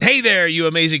you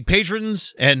amazing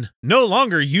patrons and no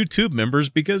longer YouTube members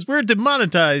because we're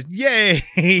demonetized. Yay!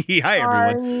 Hi,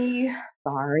 everyone.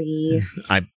 Sorry.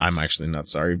 I'm actually not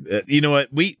sorry. You know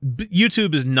what?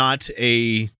 YouTube is not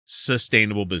a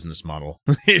sustainable business model.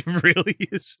 It really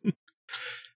isn't.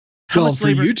 How much for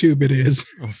labor? YouTube it is.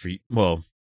 Well,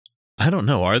 I don't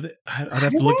know. Are they? I'd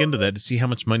have to look into that to see how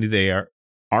much money they are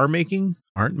making,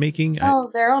 aren't making. Oh,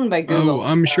 they're owned by Google. Oh,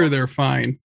 I'm sure they're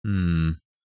fine.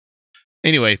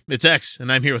 Anyway, it's X,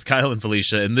 and I'm here with Kyle and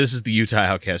Felicia, and this is the Utah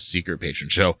Outcast Secret Patron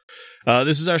Show.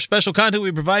 This is our special content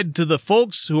we provide to the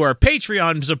folks who are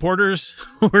Patreon supporters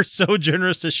who are so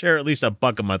generous to share at least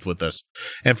 $1 a month with us.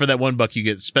 And for that $1, you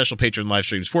get special patron live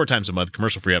streams 4 times a month,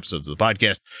 commercial-free episodes of the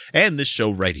podcast, and this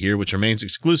show right here, which remains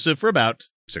exclusive for about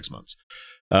 6 months.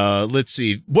 Let's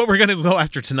see. What we're going to go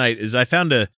after tonight is I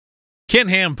found a Ken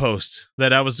Ham post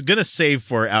that I was going to save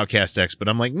for Outcast X, but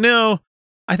I'm like, no,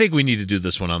 I think we need to do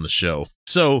this one on the show.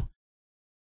 So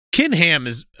Ken Ham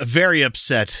is very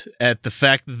upset at the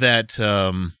fact that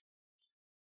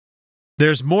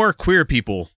there's more queer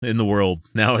people in the world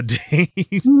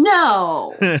nowadays.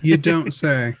 No. You don't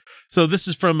say. So this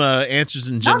is from Answers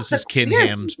in Genesis, Ken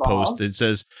Ham's post. It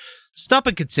says, stop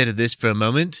and consider this for a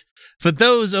moment. For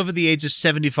those over the age of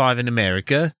 75 in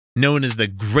America, known as the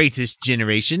greatest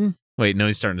generation. Wait, no,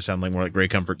 he's starting to sound like more like Grey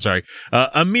Comfort. Sorry.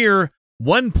 A mere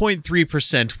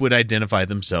 1.3% would identify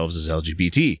themselves as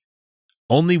LGBT.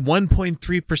 Only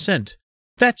 1.3%.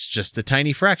 That's just a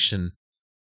tiny fraction.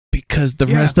 Because the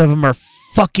rest of them are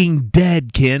fucking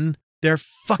dead, Ken. They're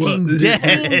fucking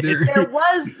dead. There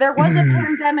was a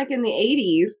pandemic in the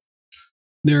 80s.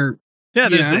 There's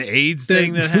the AIDS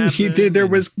thing that happened. There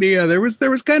was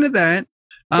kind of that.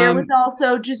 There was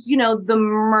also just, the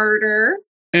murder.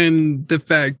 And the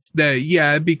fact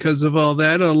that, because of all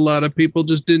that, a lot of people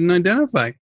just didn't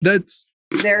identify. There's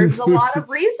a lot of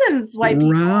reasons why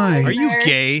people Are you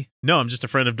gay? No, I'm just a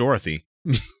friend of Dorothy.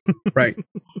 Right.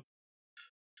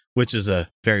 Which is a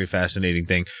very fascinating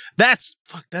thing. That's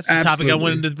the topic I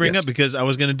wanted to bring up because I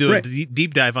was going to do a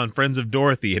deep dive on Friends of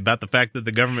Dorothy about the fact that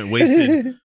the government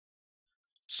wasted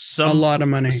a lot of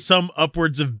money, some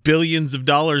upwards of billions of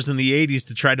dollars in the 80s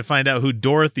to try to find out who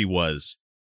Dorothy was.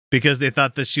 Because they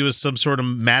thought that she was some sort of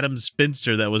Madam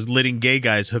Spinster that was letting gay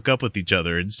guys hook up with each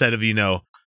other instead of,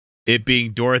 it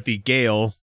being Dorothy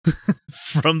Gale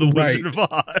from The Wizard of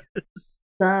Oz.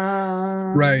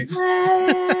 Right.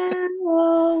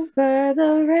 Over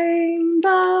the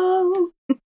rainbow.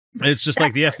 It's just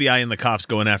like the FBI and the cops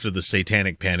going after the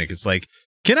satanic panic. It's like,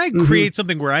 can I create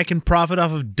something where I can profit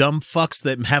off of dumb fucks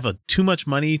that have too much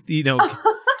money,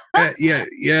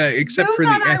 except for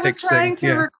the ethics thing. I was trying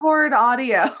to record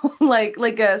audio, like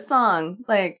a song,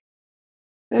 like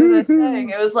there's a thing.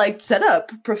 It was like set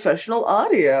up professional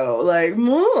audio, like.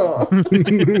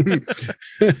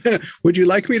 Would you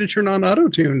like me to turn on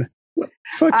auto-tune?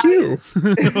 Fuck you.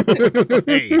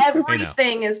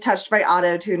 Everything is touched by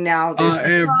auto-tune now.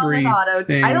 Everything.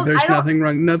 There's nothing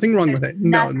wrong with it.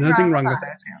 No, nothing wrong with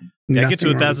it. Yeah, I get to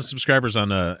 1,000 subscribers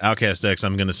on Outcast X.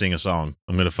 I'm going to sing a song.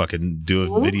 I'm going to fucking do a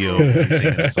video of me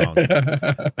singing a song.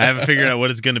 I haven't figured out what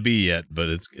it's going to be yet, but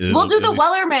we'll do the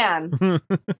Weller Man.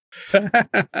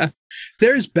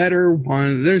 There's better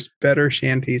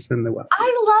shanties than the Weller.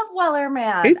 I love Weller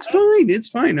Man. It's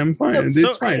fine. I'm fine.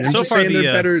 It's fine. I'm just saying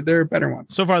there are better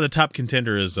ones. So far, the top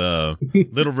contender is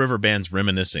Little River Band's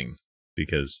Reminiscing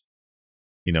because,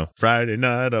 Friday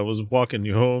night I was walking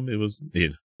you home. It was...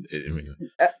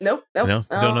 Nope. No,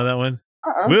 don't know that one.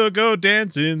 We'll go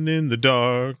dancing in the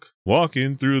dark,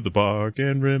 walking through the park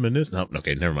and reminisce. No,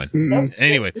 okay, never mind.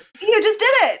 Anyway, you just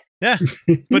did it. Yeah,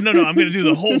 but no, I'm going to do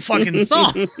the whole fucking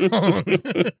song.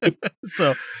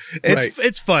 So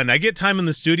it's fun. I get time in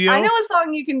the studio. I know a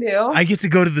song you can do. I get to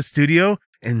go to the studio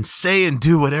and say and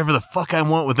do whatever the fuck I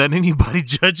want without anybody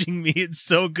judging me. It's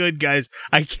so good, guys.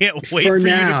 I can't wait for you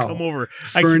to come over.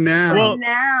 Well, we're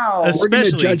going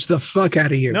to judge the fuck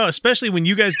out of you. No, especially when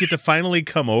you guys get to finally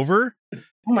come over.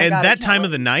 That time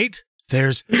of the night,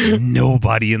 there's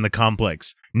nobody in the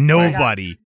complex.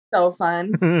 Nobody. So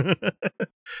fun.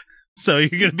 So you're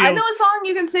going to be I know a song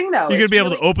you can sing, though. You're going to be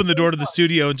able to open the door to the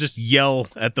studio and just yell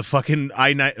at the fucking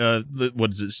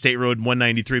State Road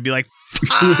 193, be like,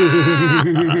 fuck.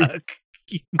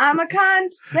 I'm a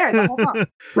cunt. There, the whole song.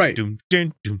 Right.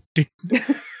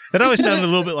 That always sounded a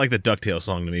little bit like the DuckTales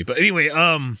song to me. But anyway,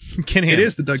 Ken Ham. It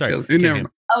is the DuckTales.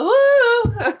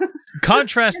 Oh.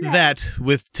 Contrast that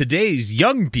with today's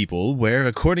young people, where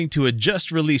according to a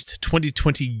just released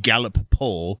 2020 Gallup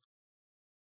poll,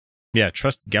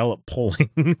 trust Gallup polling.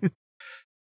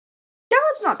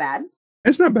 Gallup's not bad.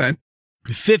 It's not bad.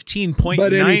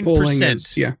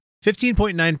 15.9%.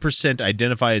 15.9%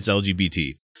 identify as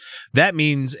LGBT. That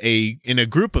means in a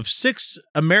group of 6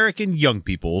 American young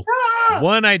people,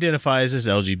 one identifies as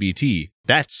LGBT.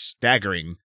 That's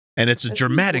staggering. And it's a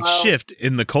dramatic shift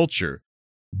in the culture.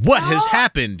 What has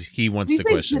happened? He wants to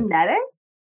question. Genetic?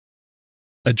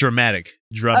 A dramatic.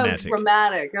 Oh,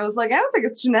 dramatic. I was like, I don't think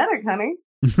it's genetic, honey.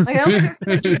 Like, I don't think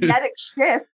it's a genetic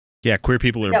shift. Yeah, queer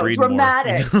people are breeding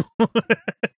dramatic. more.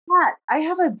 Pat, I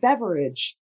have a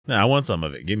beverage. I want some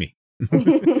of it. Give me.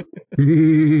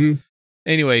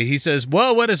 Anyway, he says,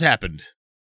 well, what has happened?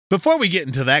 Before we get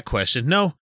into that question,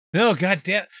 no,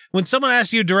 goddamn. When someone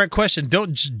asks you a direct question,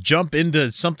 don't just jump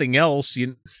into something else.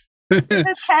 Well,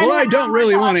 I don't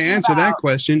really want to answer that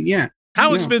question. Yeah.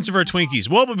 How expensive are Twinkies?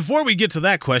 Well, but before we get to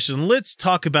that question, let's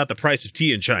talk about the price of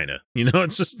tea in China. You know,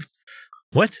 it's just,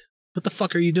 what? What the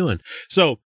fuck are you doing?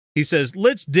 So he says,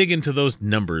 let's dig into those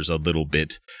numbers a little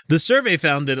bit. The survey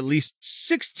found that at least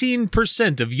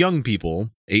 16% of young people,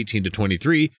 18 to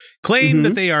 23, claim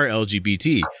that they are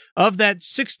LGBT. Of that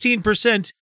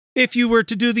 16%, if you were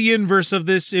to do the inverse of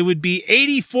this, it would be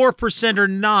 84% are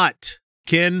not,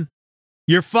 Ken.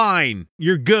 You're fine.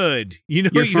 You're good. You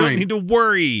know, you don't need to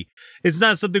worry. It's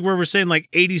not something where we're saying like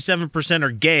 87%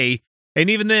 are gay. And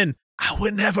even then, I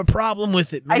wouldn't have a problem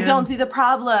with it, man. I don't see the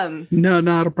problem. No,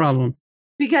 not a problem.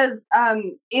 Because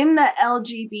in the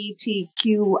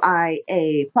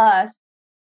LGBTQIA+,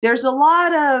 there's a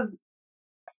lot of...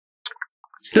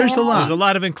 There's a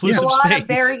lot of inclusive space. There's a lot of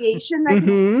variation that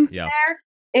can be there,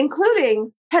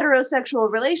 including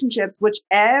heterosexual relationships, which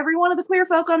every one of the queer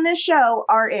folk on this show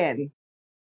are in.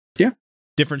 Yeah.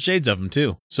 Different shades of them,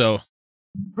 too. So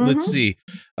let's see.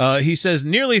 He says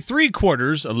nearly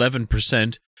 3/4,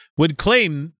 11%, would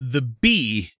claim the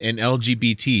B in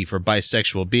LGBT for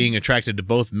bisexual, being attracted to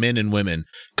both men and women.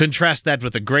 Contrast that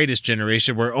with the Greatest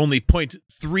Generation, where only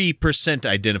 0.3%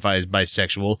 identify as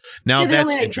bisexual. Now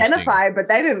that's interesting. Identify, but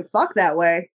they didn't fuck that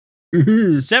way.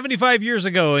 75 years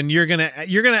ago, and you're gonna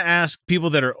ask people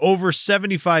that are over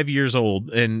 75 years old,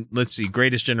 and let's see,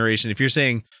 Greatest Generation. If you're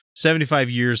saying 75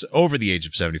 years over the age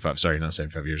of 75, sorry, not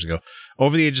 75 years ago,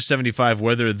 over the age of 75,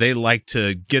 whether they like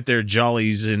to get their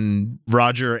jollies in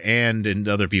Roger and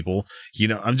other people, you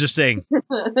know, I'm just saying.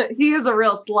 He is a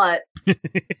real slut.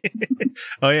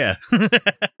 Oh yeah.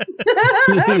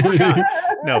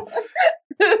 No.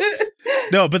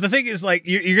 No, but the thing is, like,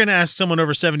 you're going to ask someone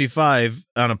over 75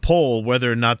 on a poll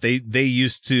whether or not they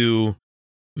used to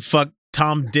fuck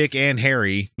Tom, Dick, and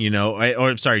Harry, you know,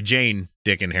 or sorry, Jane,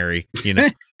 Dick, and Harry, you know.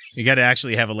 You got to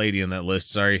actually have a lady on that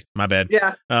list. Sorry, my bad.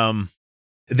 Yeah.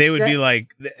 They would be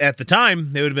like, at the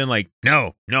time, they would have been like,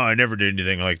 no, I never did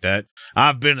anything like that.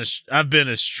 I've been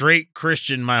a straight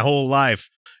Christian my whole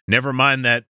life. Never mind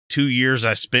that 2 years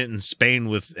I spent in Spain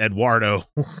with Eduardo.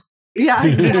 Yeah,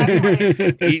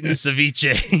 exactly. Eating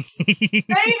ceviche.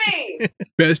 Baby!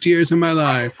 Best years of my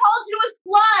life. I called you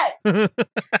a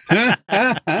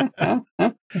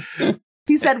slut!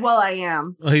 He said, well, I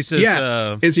am. Well, he says,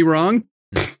 yeah. Is he wrong?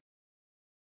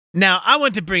 Now, I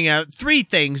want to bring out 3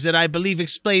 things that I believe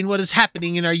explain what is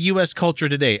happening in our U.S. culture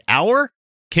today.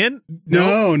 Ken?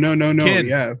 No. Ken,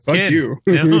 yeah, fuck Ken, you.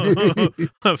 No.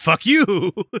 Fuck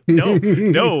you.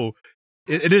 No.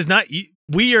 It is not.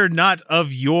 We are not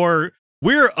of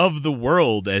we're of the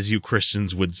world, as you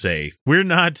Christians would say. We're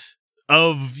not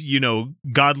of, you know,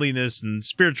 godliness and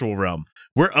spiritual realm.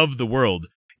 We're of the world.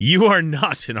 You are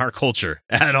not in our culture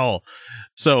at all.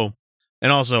 So,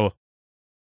 and also,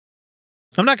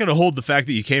 I'm not going to hold the fact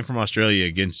that you came from Australia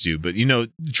against you, but, you know,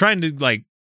 trying to, like,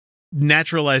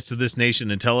 naturalize to this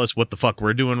nation and tell us what the fuck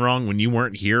we're doing wrong when you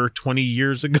weren't here 20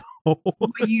 years ago. Were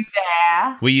you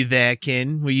there? Were you there,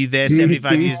 Ken? Were you there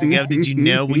 75 years ago? Did you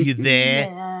know? Were you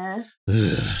there?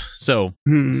 Yeah. So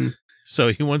he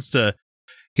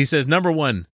says, number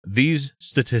 1, these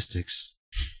statistics.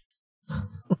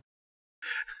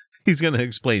 He's going to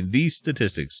explain these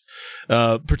statistics,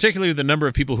 particularly the number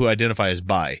of people who identify as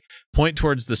bi, point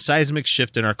towards the seismic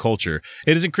shift in our culture.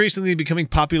 It is increasingly becoming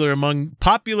popular among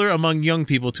young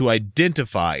people to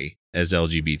identify as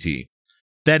LGBT.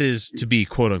 That is to be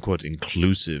quote unquote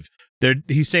inclusive.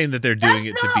 He's saying that they're doing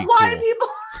it to be cool. People.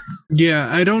 Yeah,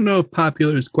 I don't know if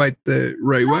popular is quite the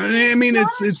right word. I mean,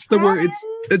 it's the word.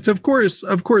 It's of course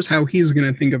how he's going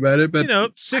to think about it. But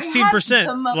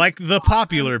 16%, like the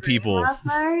popular people. Last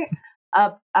night,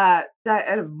 I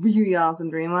had a really awesome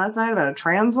dream last night about a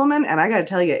trans woman, and I got to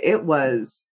tell you, it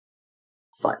was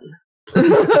fun.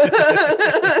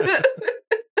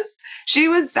 She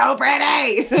was so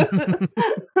pretty.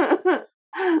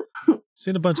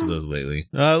 Seen a bunch of those lately.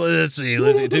 Let's see.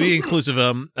 To be inclusive,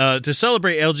 to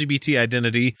celebrate LGBT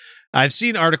identity, I've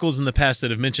seen articles in the past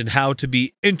that have mentioned how to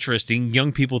be interesting.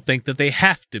 Young people think that they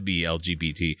have to be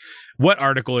LGBT. What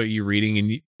article are you reading?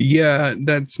 And Yeah,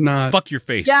 that's not. fuck your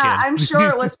face, Yeah, kid. I'm sure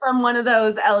it was from one of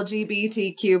those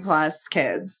LGBTQ plus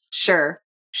kids. Sure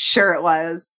it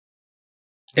was.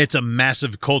 It's a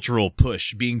massive cultural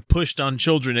push being pushed on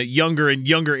children at younger and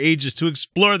younger ages to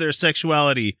explore their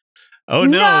sexuality. Oh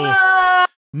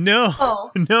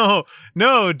no,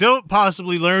 don't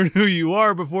possibly learn who you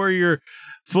are before you're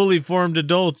fully formed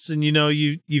adults, and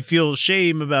you feel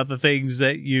shame about the things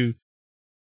that you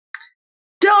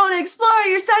Don't explore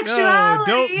your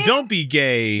sexuality. no, don't be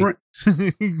gay. Right.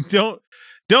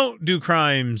 don't do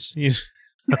crimes.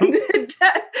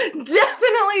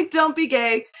 Definitely don't be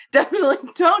gay. Definitely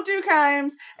don't do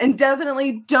crimes, and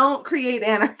definitely don't create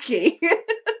anarchy.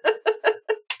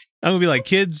 I'm gonna be like,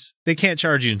 kids, they can't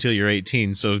charge you until you're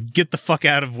 18, so get the fuck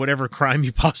out of whatever crime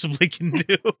you possibly can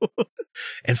do.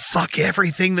 And fuck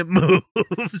everything that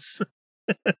moves.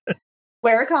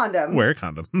 Wear a condom. Wear a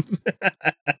condom.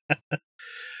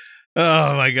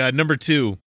 Oh my God. Number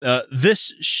 2.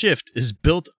 This shift is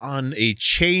built on a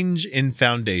change in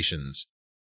foundations.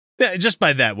 Yeah, just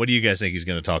by that, what do you guys think he's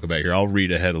going to talk about here? I'll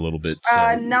read ahead a little bit.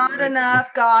 So. Not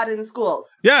enough God in schools.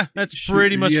 Yeah, that's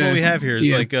pretty much what we have here.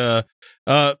 It's like,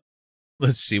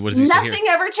 let's see, what does he say here? Nothing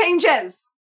ever changes.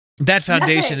 That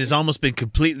foundation Nothing. has almost been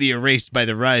completely erased by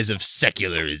the rise of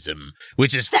secularism,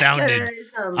 which is founded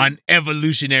Secularism. on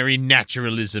evolutionary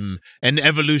naturalism, and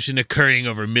evolution occurring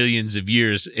over millions of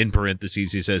years, in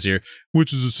parentheses, he says here,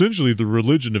 which is essentially the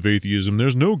religion of atheism.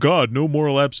 There's no God, no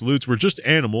moral absolutes. We're just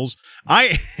animals.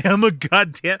 I am a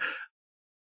goddamn...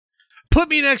 Put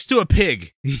me next to a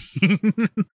pig.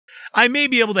 I may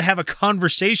be able to have a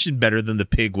conversation better than the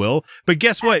pig will, but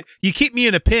guess what? You keep me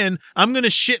in a pen, I'm going to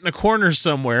shit in a corner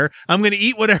somewhere. I'm going to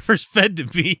eat whatever's fed to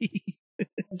me.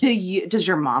 Does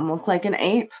your mom look like an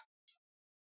ape?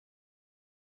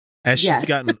 As Yes. she's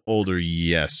gotten older,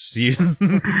 yes.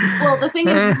 Well, the thing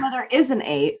is, your mother is an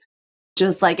ape,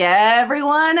 just like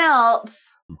everyone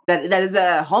else. That is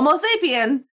a Homo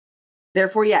sapien.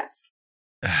 Therefore, yes,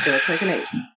 she looks like an ape.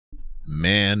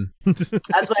 Man. That's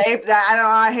what apes. I don't know.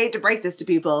 I hate to break this to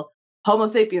people. Homo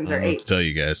sapiens I are don't know what to apes. tell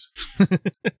you guys.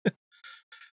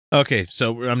 Okay,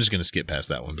 so I'm just going to skip past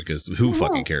that one because who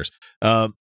fucking cares?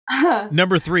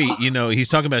 Number 3, he's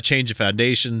talking about change of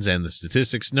foundations and the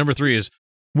statistics. Number 3 is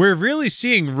we're really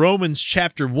seeing Romans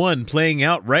chapter 1 playing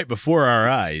out right before our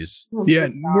eyes. Yeah,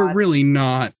 we're really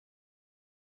not.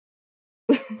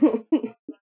 Who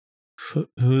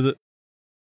the...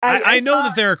 I know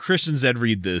that there are Christians that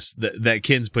read this, that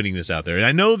Ken's putting this out there. And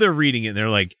I know they're reading it and they're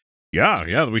like,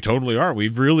 yeah, we totally are. We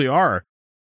really are.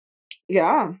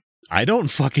 Yeah. I don't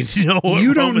fucking know what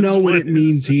You don't Romans know what 1 it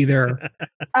means either.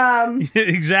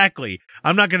 Exactly.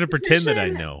 I'm not going to pretend that I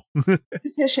know.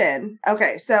 Petition.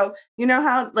 Okay, so you know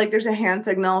how there's a hand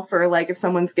signal for if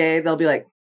someone's gay, they'll be like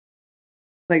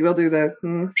they'll do the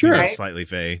Sure. right? Slightly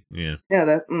fey. Yeah. Yeah,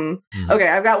 the Mhm. Okay,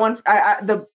 I've got one.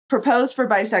 The proposed for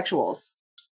bisexuals.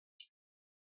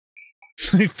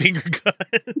 Finger gun.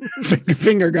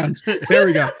 Finger guns. There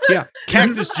we go. Yeah.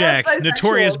 Cactus Jack, Bisexual.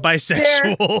 notorious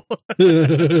bisexual.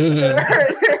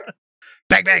 They're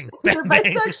Bang, bang, bang, bang.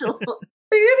 bisexual.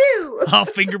 Pew-pew. I'll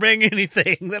finger bang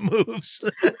anything that moves.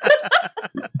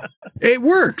 It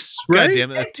works, God right?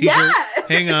 damn it, that t-shirt. Yeah.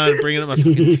 Hang on, bringing up my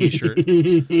fucking t-shirt.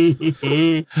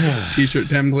 T-shirt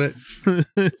template.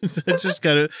 It's just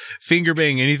got to finger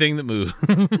bang anything that moves.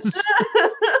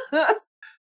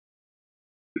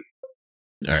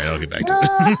 All right, I'll get back to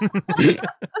it.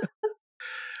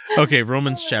 Okay,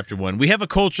 Romans chapter 1. We have a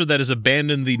culture that has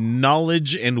abandoned the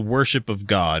knowledge and worship of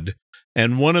God.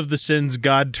 And one of the sins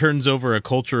God turns over a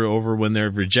culture over when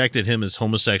they've rejected him is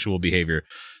homosexual behavior.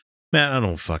 Man, I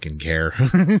don't fucking care.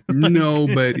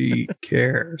 Nobody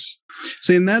cares.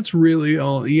 See, and that's really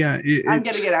all. Yeah. I'm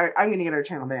gonna get our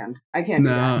channel banned. I can't.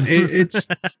 No, do that. it's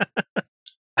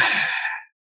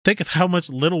Think of how much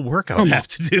little work I would have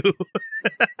to do.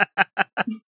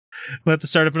 We'll have to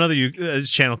start up another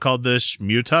channel called the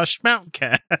Shmuta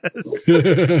Schmoutcast.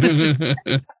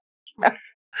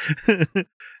 We'll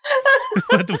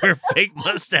have to wear fake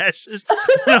mustaches.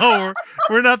 No,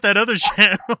 we're not that other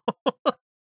channel.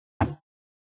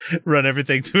 Run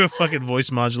everything through a fucking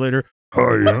voice modulator.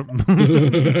 Oh, yeah.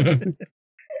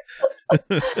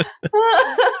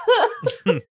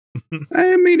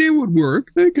 I mean, it would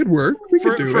work. It could work. We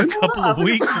could do for a it. couple of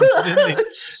weeks, and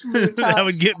then I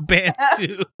would get banned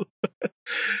too.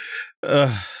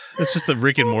 That's just the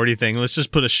Rick and Morty thing. Let's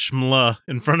just put a schmla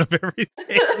in front of everything.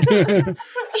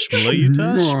 Schmla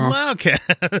Utah,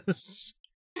 Schmlaocast.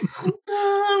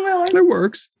 It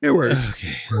works. It works.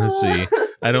 Okay, let's see.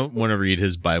 I don't want to read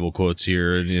his Bible quotes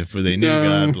here. And if they knew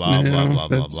God, blah, blah, blah,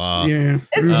 blah, blah. Yeah.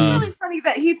 It's just really funny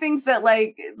that he thinks that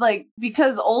like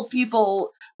because old people,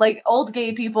 like old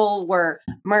gay people were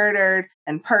murdered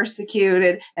and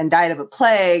persecuted and died of a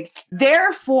plague,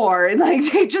 therefore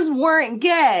like they just weren't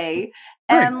gay.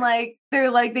 And like they're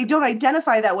like they don't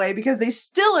identify that way because they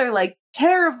still are like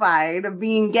terrified of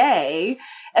being gay.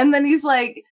 And then he's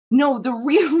like, no, the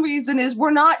real reason is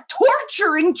we're not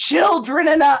torturing children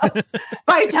enough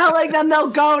by telling them they'll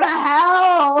go to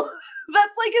hell.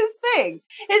 That's like his thing.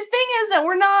 His thing is that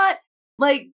we're not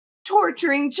like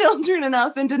torturing children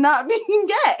enough into not being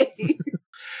gay.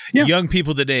 Yeah. Young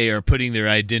people today are putting their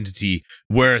identity,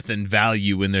 worth, and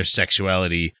value in their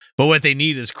sexuality, but what they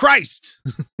need is Christ.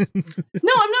 No,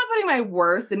 I'm not putting my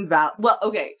worth and value. Well,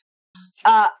 okay.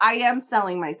 I am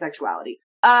selling my sexuality.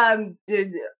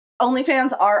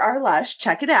 OnlyFans are our lush.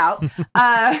 Check it out.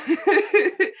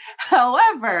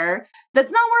 However,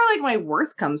 that's not where like my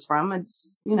worth comes from. It's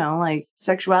just, like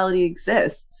sexuality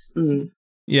exists.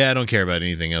 Yeah, I don't care about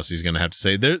anything else he's going to have to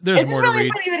say. There's It's more really to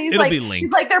read. funny that It'll be linked.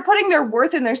 he's like they're putting their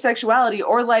worth in their sexuality,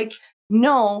 or like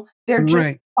no, they're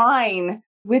just fine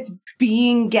with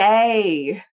being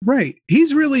gay. Right.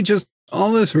 He's really just,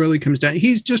 all this really comes down.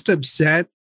 He's just upset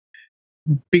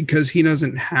because he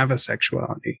doesn't have a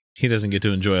sexuality. He doesn't get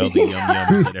to enjoy all the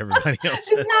yum-yums that everybody else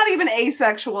He's has. not even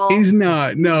asexual. He's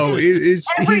not. No, he's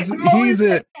a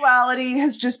sexuality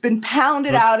has just been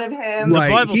pounded out of him.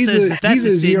 Right. Bible says that's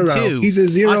a sin zero. too. He's a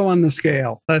zero on the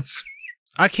scale. That's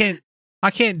I can't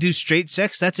do straight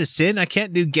sex. That's a sin. I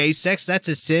can't do gay sex. That's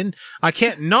a sin. I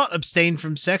can't not abstain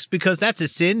from sex because that's a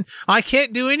sin. I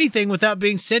can't do anything without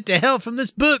being sent to hell from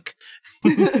this book.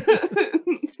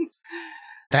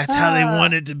 That's how they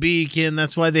want it to be, Ken.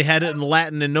 That's why they had it in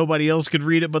Latin and nobody else could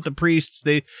read it but the priests.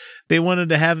 They wanted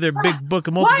to have their big book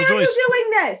of multiple choice. Why are you doing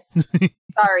this?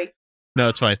 Sorry. No,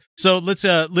 it's fine. So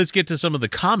let's get to some of the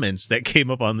comments that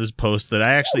came up on this post that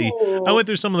I went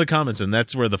through some of the comments, and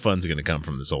that's where the fun's going to come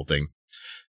from this whole thing.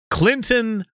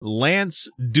 Clinton Lance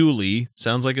Dooley,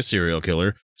 sounds like a serial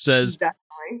killer, says,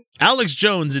 Alex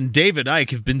Jones and David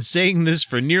Icke have been saying this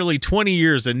for nearly 20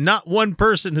 years, and not one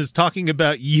person is talking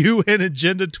about you and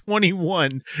Agenda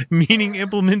 21, meaning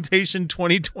implementation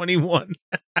 2021.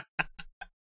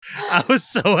 I was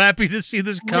so happy to see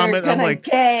this comment. I'm like,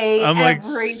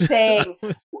 everything.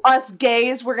 Us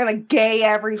gays, we're gonna gay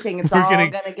everything. It's all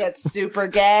gonna get super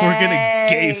gay. We're gonna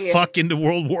gay fuck into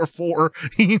World War IV.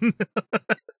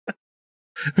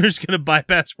 We're just going to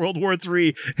bypass World War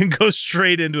III and go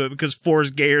straight into it because 4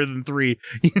 is gayer than 3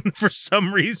 for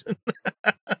some reason.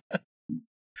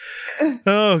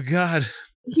 Oh, God.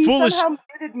 He somehow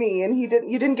muted me and you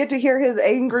didn't get to hear his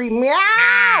angry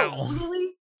meow.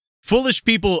 Really? Foolish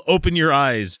people, open your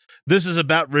eyes. This is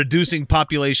about reducing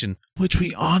population, which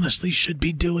we honestly should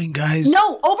be doing, guys.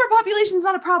 No, overpopulation is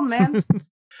not a problem, man.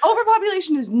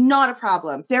 Overpopulation is not a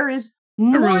problem. There is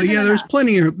more than enough. There's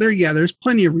plenty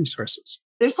of resources.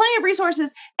 There's plenty of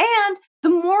resources. And the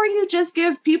more you just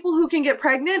give people who can get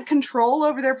pregnant control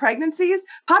over their pregnancies,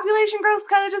 population growth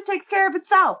kind of just takes care of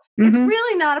itself. Mm-hmm. It's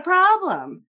really not a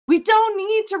problem. We don't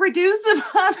need to reduce the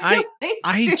population.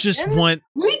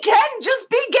 We can just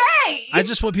be gay. I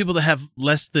just want people to have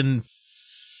less than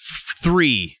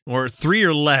 3 or 3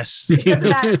 or less.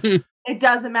 It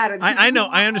doesn't matter. I know.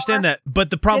 I understand that.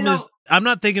 But the problem is I'm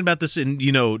not thinking about this in,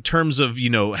 terms of,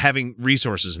 having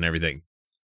resources and everything.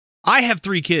 I have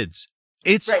 3 kids.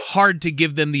 It's hard to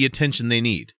give them the attention they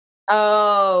need.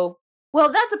 Oh,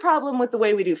 well, that's a problem with the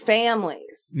way we do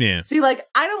families. Yeah. See, I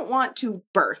don't want to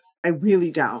birth. I really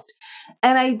don't.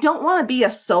 And I don't want to be a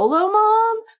solo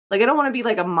mom. I don't want to be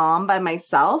a mom by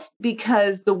myself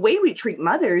because the way we treat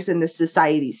mothers in this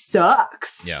society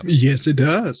sucks. Yeah. Yes, it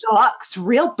does. Sucks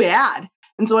real bad.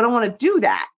 And so I don't want to do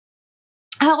that.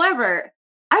 However,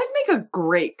 I'd make a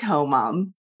great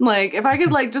co-mom. If I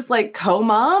could just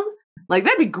co-mom,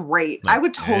 that'd be great. I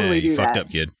would totally do that. Fucked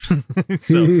up, kid.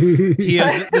 So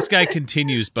this guy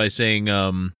continues by saying,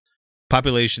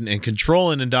 population and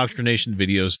control and indoctrination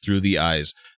videos through the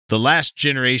eyes. The last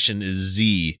generation is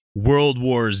Z, World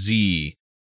War Z.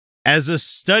 As a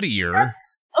studier.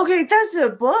 That's a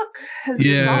book.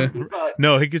 Yeah. Book.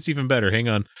 No, it gets even better. Hang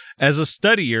on. As a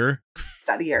studier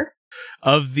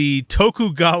of the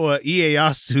Tokugawa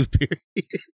Ieyasu period.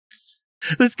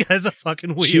 This guy's a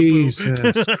fucking weeaboo.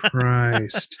 Jesus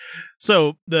Christ.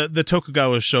 So the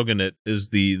Tokugawa shogunate is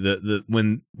the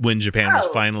when Japan was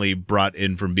finally brought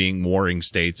in from being warring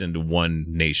states into one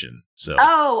nation.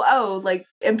 So like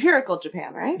empirical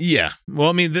Japan, right? Yeah. Well,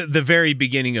 I mean, the very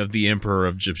beginning of the emperor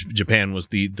of Japan was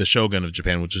the shogun of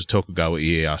Japan, which was Tokugawa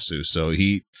Ieyasu. So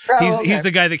he's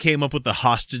the guy that came up with the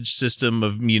hostage system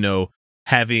of,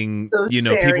 having, Those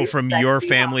people from your sexy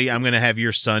family. I'm going to have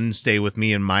your son stay with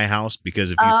me in my house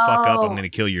because if you fuck up, I'm going to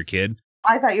kill your kid.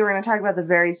 I thought you were going to talk about the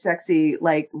very sexy,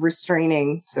 like,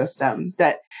 restraining system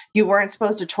that you weren't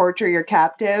supposed to torture your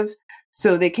captive.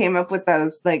 So they came up with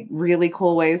those, like, really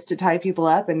cool ways to tie people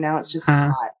up. And now it's just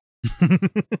hot.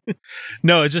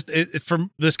 No,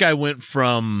 from this guy went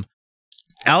from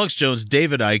Alex Jones,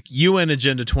 David Icke, UN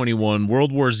Agenda 21,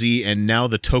 World War Z, and now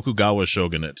the Tokugawa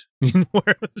shogunate.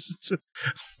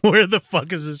 Where the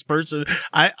fuck is this person?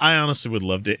 I honestly would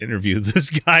love to interview this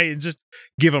guy and just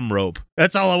give him rope.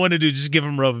 That's all I want to do. Just give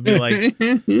him rope and be like,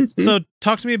 so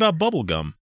talk to me about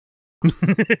bubblegum.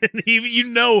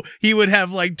 He would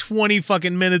have like 20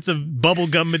 fucking minutes of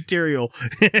bubblegum material.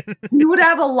 You would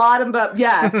have a lot of,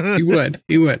 yeah. He would.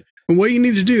 And what you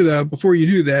need to do, though, before you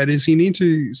do that, is you need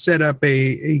to set up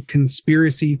a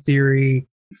conspiracy theory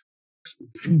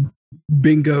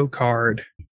bingo card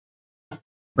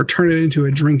or turn it into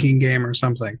a drinking game or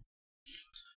something.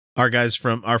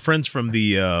 Our friends from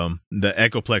the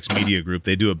Echoplex Media Group,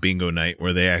 they do a bingo night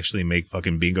where they actually make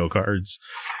fucking bingo cards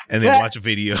and they watch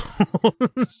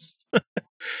videos.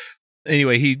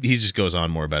 Anyway, he just goes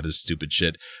on more about his stupid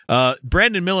shit.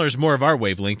 Brandon Miller's more of our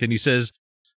wavelength, and he says,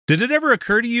 did it ever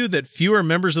occur to you that fewer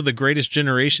members of the greatest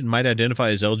generation might identify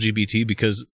as LGBT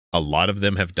because a lot of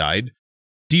them have died?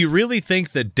 Do you really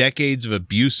think that decades of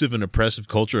abusive and oppressive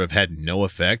culture have had no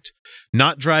effect?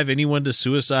 Not drive anyone to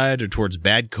suicide or towards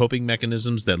bad coping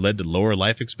mechanisms that led to lower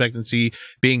life expectancy,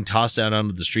 being tossed out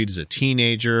onto the street as a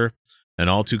teenager, an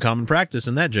all too common practice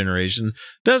in that generation,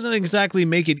 doesn't exactly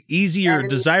make it easier or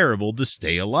desirable to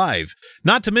stay alive.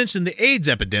 Not to mention the AIDS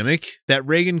epidemic that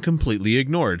Reagan completely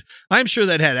ignored. I'm sure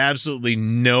that had absolutely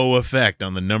no effect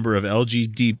on the number of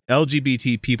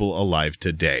LGBT people alive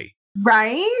today.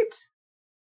 Right?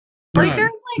 Like,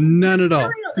 there's like none at all.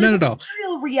 None at all.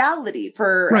 Real reality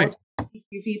for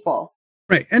LGBT people.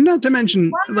 Right. And not to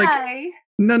mention, like,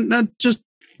 not just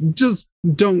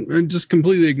don't just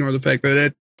completely ignore the fact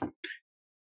that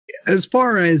as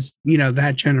far as,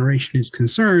 that generation is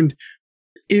concerned,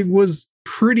 it was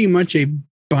pretty much a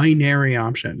binary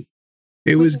option.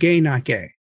 It was gay, not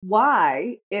gay.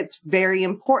 Why? It's very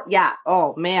important. Yeah.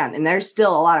 Oh, man. And there's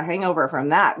still a lot of hangover from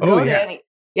that.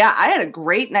 Yeah, I had a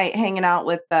great night hanging out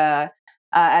with at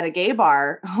a gay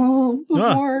bar.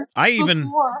 I even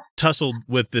tussled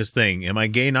with this thing. Am I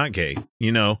gay, not gay?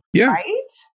 Yeah. Right?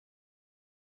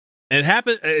 It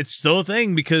happened. It's still a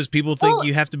thing because people think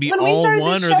you have to be all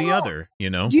one or the other,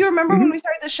 Do you remember when we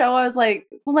started the show? I was like,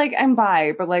 I'm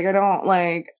bi, but like,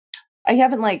 I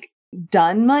haven't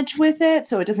done much with it,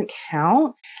 so it doesn't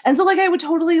count. And so I would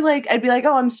totally I'd be like,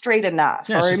 oh, I'm straight enough.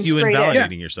 Yeah, it's just you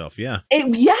invalidating yourself. Yeah.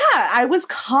 I was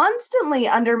constantly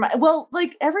everyone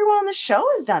on the show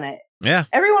has done it. Yeah.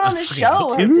 Everyone on the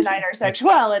show has denied our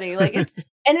sexuality.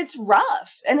 It's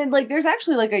rough. And there's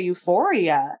actually a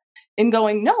euphoria in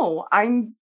going, no,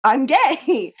 I'm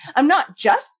gay. I'm not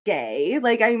just gay.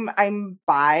 I'm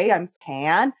bi, I'm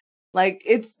pan.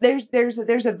 There's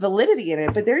a validity in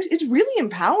it, but it's really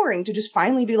empowering to just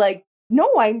finally be like, no,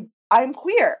 I'm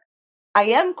queer. I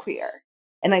am queer.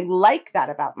 And I like that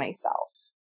about myself.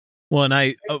 Well,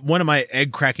 and one of my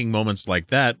egg cracking moments like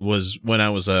that was when I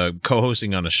was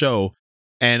co-hosting on a show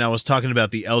and I was talking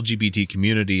about the LGBT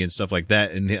community and stuff like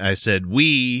that. And I said,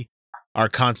 we are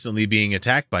constantly being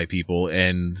attacked by people,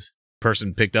 and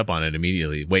person picked up on it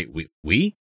immediately. Wait,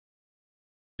 we?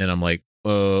 And I'm like,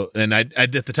 and I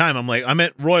at the time I'm like, I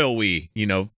meant royal we,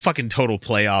 fucking total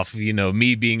playoff,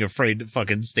 me being afraid to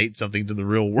fucking state something to the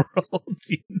real world.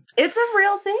 It's a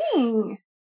real thing.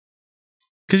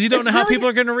 Because you don't know how people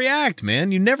are going to react,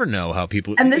 man. You never know how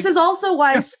people. And this is also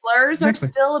why slurs are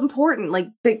still important.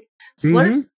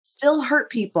 Slurs still hurt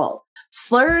people.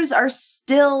 Slurs are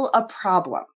still a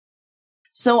problem.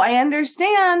 So I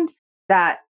understand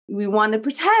that we want to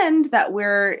pretend that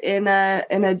we're in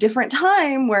a different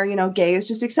time where, gay is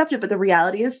just accepted. But the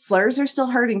reality is slurs are still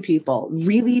hurting people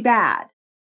really bad.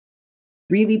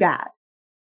 Really bad.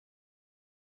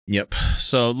 Yep.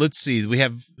 So let's see. We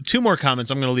have 2 more comments.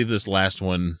 I'm going to leave this last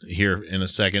one here in a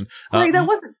second. Sorry, that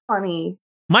wasn't funny.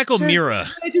 Michael Mira.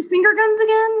 Should I do finger guns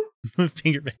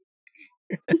again?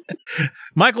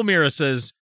 Michael Mira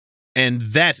says, and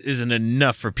that isn't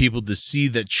enough for people to see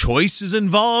that choice is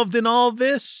involved in all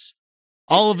this.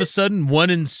 all of a sudden 1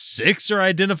 in 6 are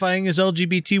identifying as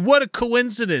LGBT. What a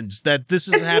coincidence that this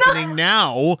is happening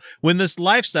now when this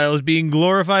lifestyle is being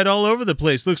glorified all over the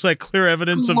place. Looks like clear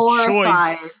evidence of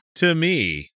choice to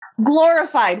me.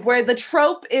 Glorified, where the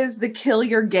trope is the kill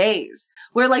your gays.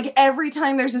 Where like every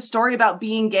time there's a story about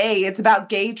being gay, it's about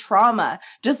gay trauma.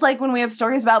 Just like when we have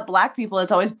stories about Black people,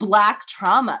 it's always Black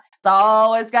trauma. It's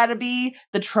always got to be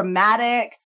the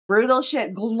traumatic, brutal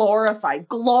shit. Glorified,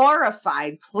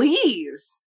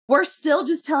 please. We're still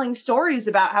just telling stories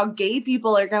about how gay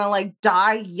people are going to like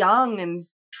die young and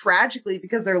tragically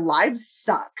because their lives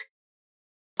suck.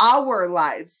 Our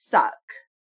lives suck.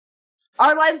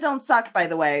 Our lives don't suck, by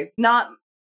the way.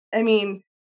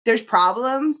 There's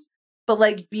problems. But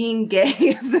like being gay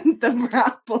isn't the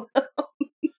problem.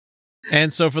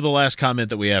 And so for the last comment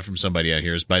that we have from somebody out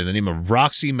here is by the name of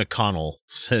Roxy McConnell.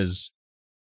 Says,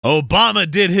 Obama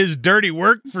did his dirty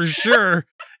work for sure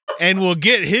and will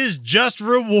get his just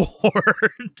reward.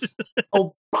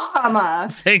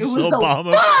 Obama. Thanks,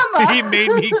 Obama. He made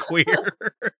me queer.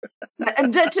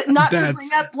 Not to bring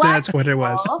up Black That's what it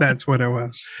was. people. That's what it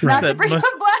was. Not to bring up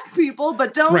Black people,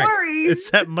 but don't worry. It's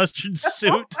that mustard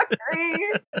suit.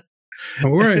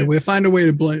 Don't worry, we'll find a way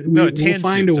to blame. We'll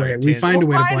find a way. We find a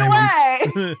way to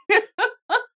blame him.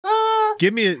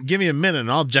 Give me a minute,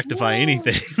 and I'll objectify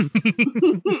anything.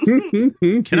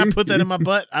 Can I put that in my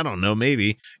butt? I don't know.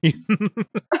 Maybe.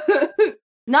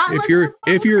 Not if you're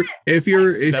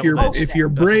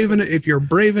brave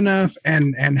enough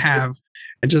and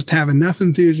just have enough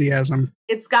enthusiasm.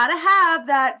 It's got to have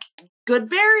that good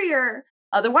barrier.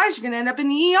 Otherwise, you're going to end up in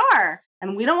the ER,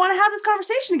 and we don't want to have this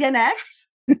conversation again, X.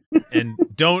 And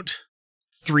don't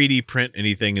 3D print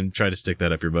anything and try to stick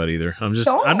that up your butt either. I'm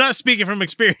not speaking from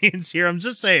experience here. I'm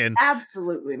just saying.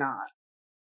 Absolutely not.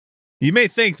 You may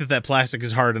think that plastic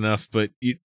is hard enough, but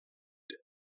it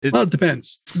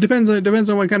depends. Depends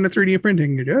on what kind of 3D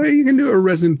printing you do. You can do a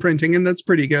resin printing, and that's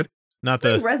pretty good. Not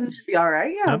the resin should be all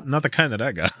right. Yeah, not the kind that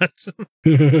I got.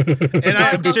 And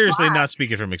I'm seriously not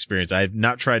speaking from experience. I've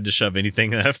not tried to shove anything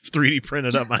that I've 3D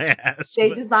printed up my ass. They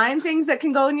design things that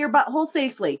can go in your butthole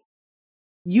safely.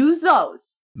 Use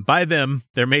those. Buy them.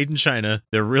 They're made in China.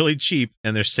 They're really cheap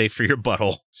and they're safe for your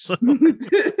butthole. So.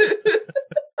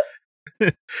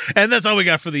 And that's all we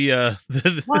got for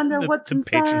Wonder what's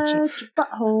inside your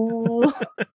butthole.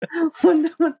 Wonder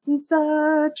what's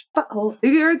inside your butthole.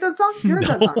 You heard that song? You heard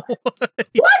that song?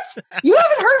 What? You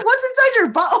haven't heard what's inside your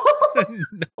butthole?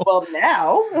 No. Well,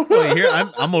 now. Well, here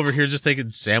I'm over here just thinking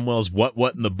Samwell's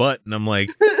what in the butt, and I'm like,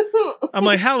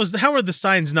 how are the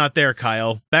signs not there,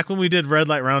 Kyle? Back when we did Red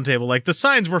Light Roundtable, like the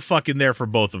signs were fucking there for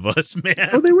both of us, man.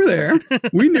 Oh, they were there.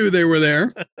 We knew they were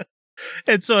there.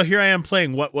 And so here I am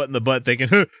playing what in the butt, thinking,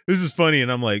 this is funny,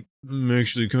 and I'm like, I'm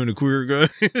actually kind of queer, guys.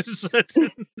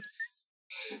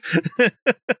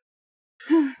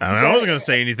 I wasn't gonna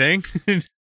say anything.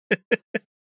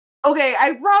 Okay,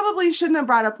 I probably shouldn't have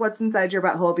brought up what's inside your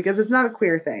butthole because it's not a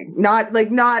queer thing. Not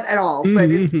at all,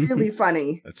 but it's really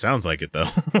funny. That sounds like it, though.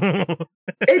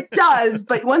 It does,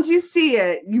 but once you see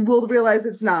it, you will realize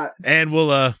it's not. And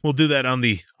we'll do that on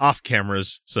the off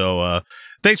cameras. So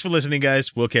thanks for listening,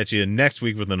 guys. We'll catch you next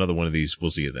week with another one of these. We'll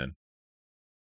see you then.